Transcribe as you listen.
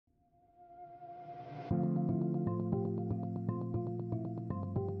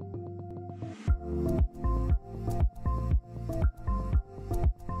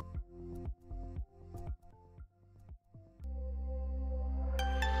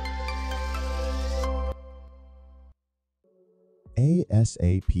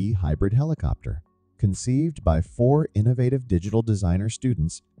ASAP hybrid helicopter. Conceived by 4 innovative digital designer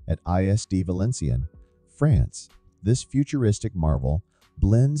students at ISD Valenciennes, France, this futuristic marvel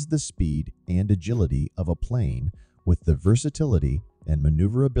blends the speed and agility of a plane with the versatility and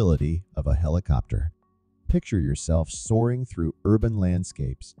maneuverability of a helicopter. Picture yourself soaring through urban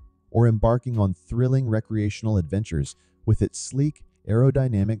landscapes or embarking on thrilling recreational adventures with its sleek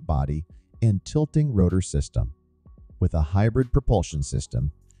aerodynamic body and tilting rotor system. With a hybrid propulsion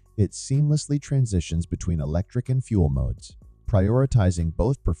system, it seamlessly transitions between electric and fuel modes, prioritizing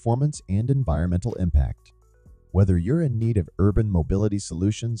both performance and environmental impact. Whether you're in need of urban mobility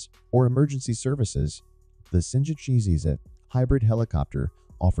solutions or emergency services, the Sinjachiziza hybrid helicopter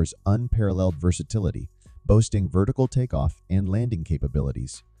offers unparalleled versatility, boasting vertical takeoff and landing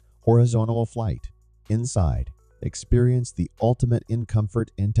capabilities, horizontal flight. Inside, experience the ultimate in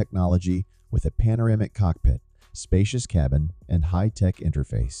comfort and technology with a panoramic cockpit, spacious cabin, and high-tech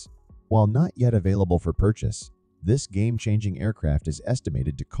interface. While not yet available for purchase, this game-changing aircraft is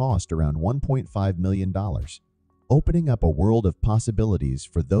estimated to cost around $1.5 million, opening up a world of possibilities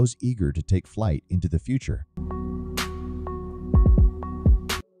for those eager to take flight into the future.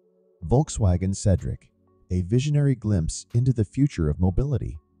 Volkswagen SEDRIC, a visionary glimpse into the future of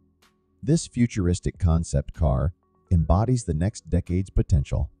mobility. This futuristic concept car embodies the next decade's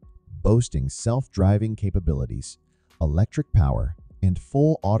potential, boasting self-driving capabilities, electric power, and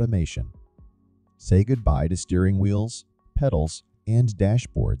full automation. Say goodbye to steering wheels, pedals, and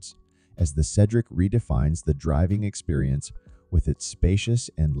dashboards as the SEDRIC redefines the driving experience with its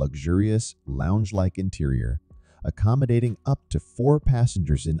spacious and luxurious lounge-like interior, accommodating up to 4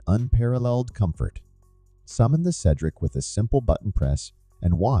 passengers in unparalleled comfort. Summon the SEDRIC with a simple button press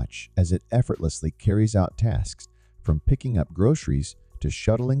and watch as it effortlessly carries out tasks from picking up groceries to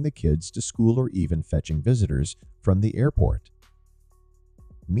shuttling the kids to school or even fetching visitors from the airport.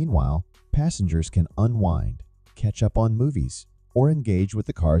 Meanwhile, passengers can unwind, catch up on movies, or engage with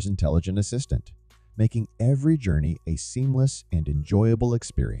the car's intelligent assistant, making every journey a seamless and enjoyable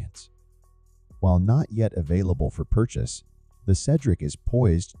experience. While not yet available for purchase, the SEDRIC is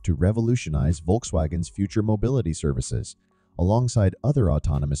poised to revolutionize Volkswagen's future mobility services alongside other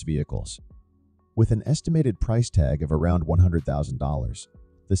autonomous vehicles. With an estimated price tag of around $100,000,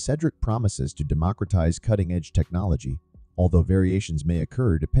 the SEDRIC promises to democratize cutting-edge technology, although variations may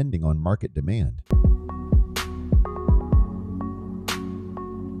occur depending on market demand.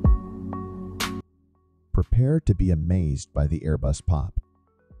 Prepare to be amazed by the Airbus PopUp,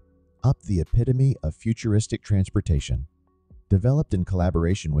 the epitome of futuristic transportation. Developed in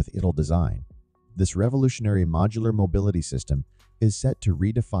collaboration with ITL Design, this revolutionary modular mobility system is set to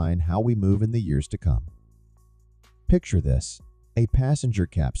redefine how we move in the years to come. Picture this, a passenger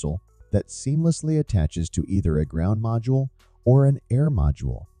capsule that seamlessly attaches to either a ground module or an air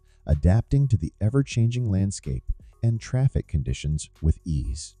module, adapting to the ever-changing landscape and traffic conditions with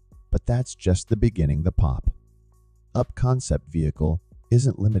ease. But that's just the beginning. The PopUp concept vehicle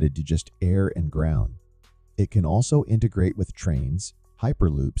isn't limited to just air and ground. It can also integrate with trains,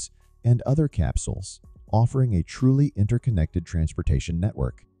 hyperloops, and other capsules, offering a truly interconnected transportation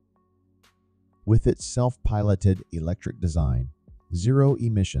network. With its self-piloted electric design, zero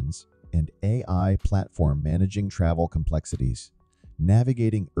emissions, and AI platform managing travel complexities,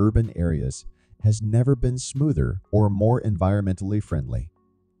 navigating urban areas has never been smoother or more environmentally friendly.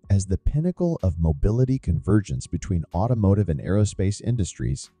 As the pinnacle of mobility convergence between automotive and aerospace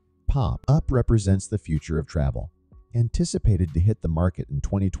industries, PopUp represents the future of travel. Anticipated to hit the market in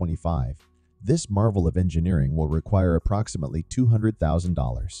 2025, this marvel of engineering will require approximately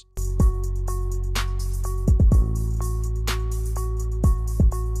 $200,000.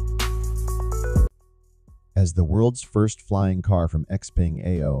 As the world's first flying car from XPeng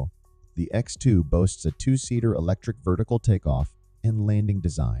X2, the X2 boasts a 2-seater electric vertical takeoff and landing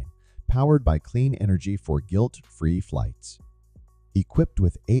design, powered by clean energy for guilt-free flights. Equipped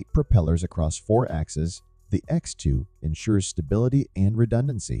with 8 propellers across 4 axes, the X2 ensures stability and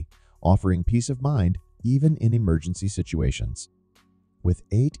redundancy, offering peace of mind even in emergency situations. With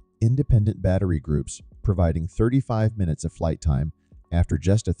 8 independent battery groups providing 35 minutes of flight time after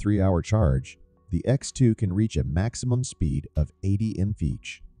just a 3-hour charge, the X2 can reach a maximum speed of 80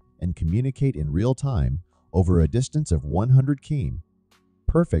 mph and communicate in real time over a distance of 100 km.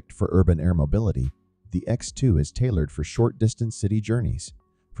 Perfect for urban air mobility, the X2 is tailored for short-distance city journeys,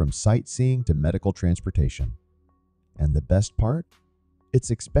 from sightseeing to medical transportation. And the best part?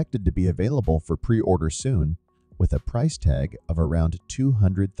 It's expected to be available for pre-order soon, with a price tag of around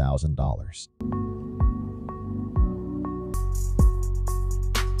 $200,000.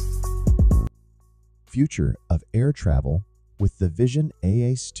 Future of air travel with the Vision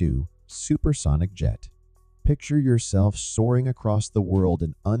AS2 Supersonic Jet. Picture yourself soaring across the world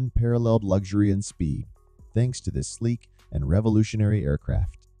in unparalleled luxury and speed, thanks to this sleek and revolutionary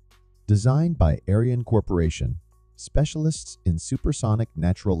aircraft. Designed by Ariane Corporation, specialists in supersonic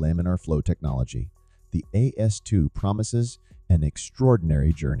natural laminar flow technology, the AS2 promises an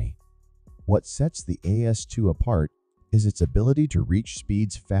extraordinary journey. What sets the AS2 apart is its ability to reach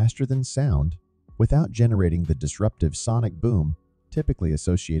speeds faster than sound without generating the disruptive sonic boom typically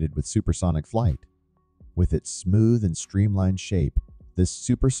associated with supersonic flight. With its smooth and streamlined shape, this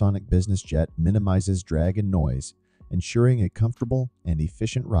supersonic business jet minimizes drag and noise, ensuring a comfortable and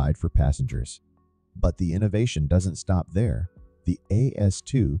efficient ride for passengers. But the innovation doesn't stop there. The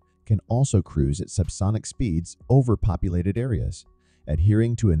AS2 can also cruise at subsonic speeds over populated areas,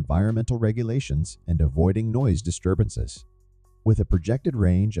 adhering to environmental regulations and avoiding noise disturbances. With a projected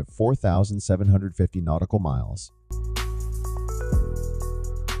range of 4,750 nautical miles,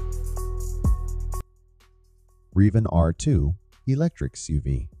 Rivan R2 electric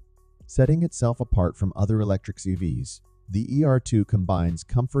SUV. Setting itself apart from other electric SUVs, the ER2 combines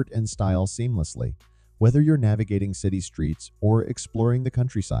comfort and style seamlessly, whether you're navigating city streets or exploring the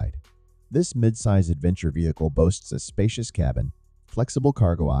countryside. This mid-size adventure vehicle boasts a spacious cabin, flexible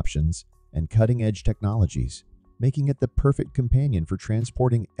cargo options, and cutting-edge technologies, making it the perfect companion for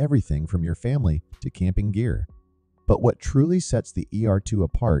transporting everything from your family to camping gear. But what truly sets the ER2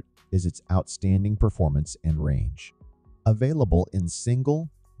 apart is its outstanding performance and range. Available in single,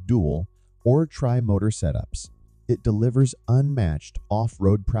 dual, or tri-motor setups, it delivers unmatched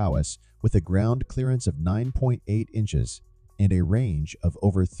off-road prowess with a ground clearance of 9.8 inches and a range of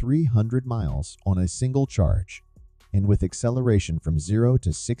over 300 miles on a single charge, and with acceleration from 0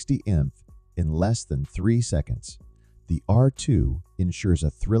 to 60 mph in less than 3 seconds. The R2 ensures a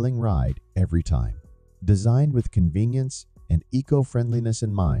thrilling ride every time. Designed with convenience and eco-friendliness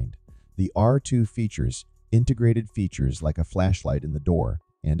in mind, the R2 features integrated features like a flashlight in the door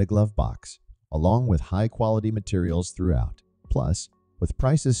and a glove box, along with high-quality materials throughout. Plus, with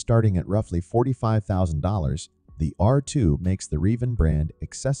prices starting at roughly $45,000, the R2 makes the Rivan brand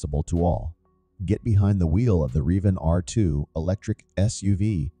accessible to all. Get behind the wheel of the Rivan R2 electric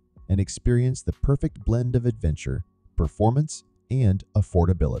SUV and experience the perfect blend of adventure, performance, and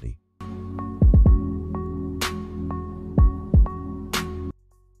affordability.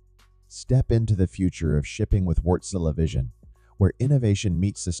 Step into the future of shipping with Wartsila Vision, where innovation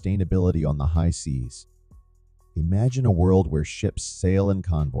meets sustainability on the high seas. Imagine a world where ships sail in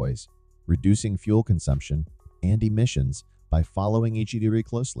convoys, reducing fuel consumption and emissions by following each other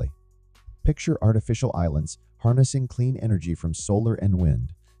closely. Picture artificial islands harnessing clean energy from solar and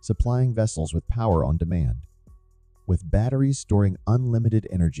wind, supplying vessels with power on demand. With batteries storing unlimited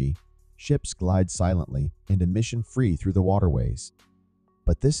energy, ships glide silently and emission-free through the waterways.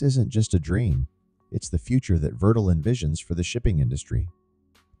 But this isn't just a dream, it's the future that Vertil envisions for the shipping industry.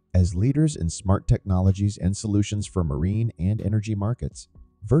 As leaders in smart technologies and solutions for marine and energy markets,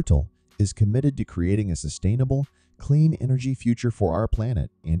 Vertil is committed to creating a sustainable, clean energy future for our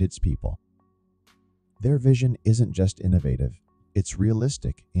planet and its people. Their vision isn't just innovative, it's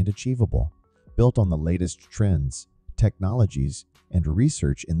realistic and achievable, built on the latest trends, technologies, and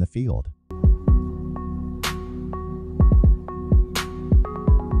research in the field.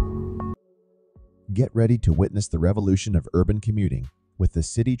 Get ready to witness the revolution of urban commuting with the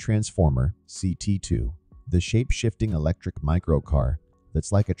City Transformer CT2, the shape-shifting electric microcar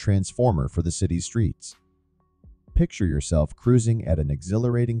that's like a transformer for the city's streets. Picture yourself cruising at an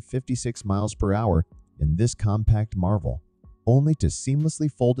exhilarating 56 miles per hour in this compact marvel, only to seamlessly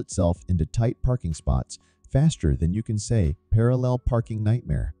fold itself into tight parking spots faster than you can say parallel parking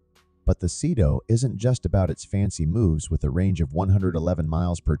nightmare. But the Cedo isn't just about its fancy moves with a range of 111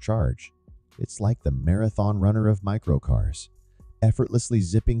 miles per charge. It's like the marathon runner of microcars, effortlessly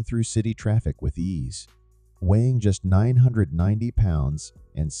zipping through city traffic with ease. Weighing just 990 pounds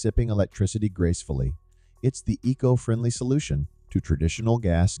and sipping electricity gracefully, it's the eco-friendly solution to traditional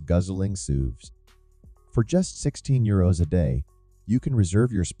gas-guzzling SUVs. For just €16 a day, you can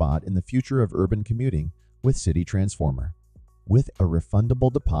reserve your spot in the future of urban commuting with City Transformer. With a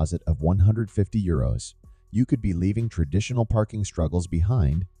refundable deposit of €150, you could be leaving traditional parking struggles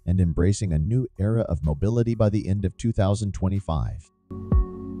behind and embracing a new era of mobility by the end of 2025.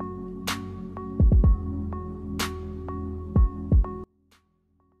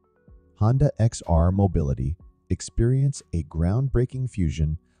 Honda XR Mobility. Experience a groundbreaking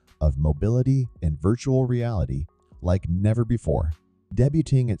fusion of mobility and virtual reality like never before.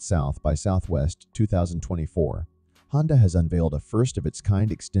 Debuting at South by Southwest 2024, Honda has unveiled a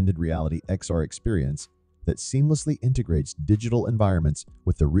first-of-its-kind extended reality XR experience that seamlessly integrates digital environments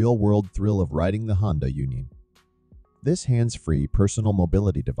with the real-world thrill of riding the Honda Union. This hands-free personal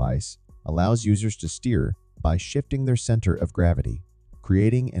mobility device allows users to steer by shifting their center of gravity,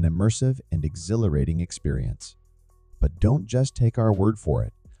 creating an immersive and exhilarating experience. But don't just take our word for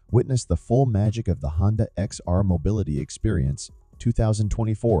it. Witness the full magic of the Honda XR Mobility Experience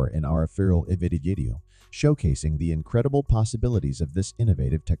 2024 in our official video, showcasing the incredible possibilities of this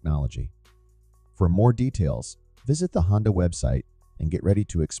innovative technology. For more details, visit the Honda website and get ready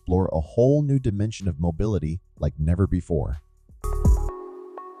to explore a whole new dimension of mobility like never before.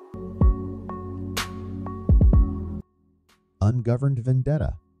 Ungoverned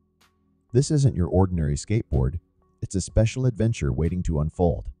Vendetta. This isn't your ordinary skateboard, it's a special adventure waiting to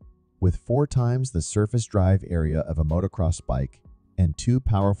unfold. With 4 times the surface drive area of a motocross bike and 2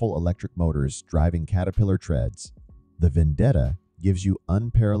 powerful electric motors driving Caterpillar treads, the Vendetta gives you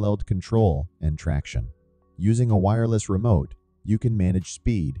unparalleled control and traction. Using a wireless remote, you can manage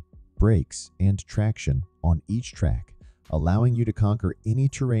speed, brakes, and traction on each track, allowing you to conquer any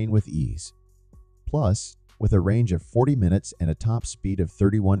terrain with ease. Plus, with a range of 40 minutes and a top speed of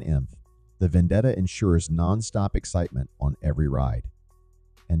 31 mph, the Vendetta ensures non-stop excitement on every ride.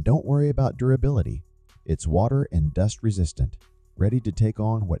 And don't worry about durability. It's water and dust resistant, ready to take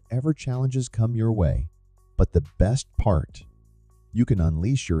on whatever challenges come your way. But the best part, you can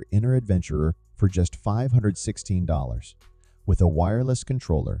unleash your inner adventurer for just $516, with a wireless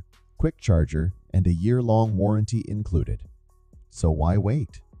controller, quick charger, and a year-long warranty included. So why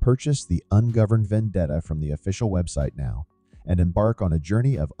wait? Purchase the Ungoverned Vendetta from the official website now and embark on a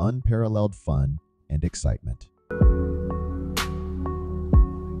journey of unparalleled fun and excitement.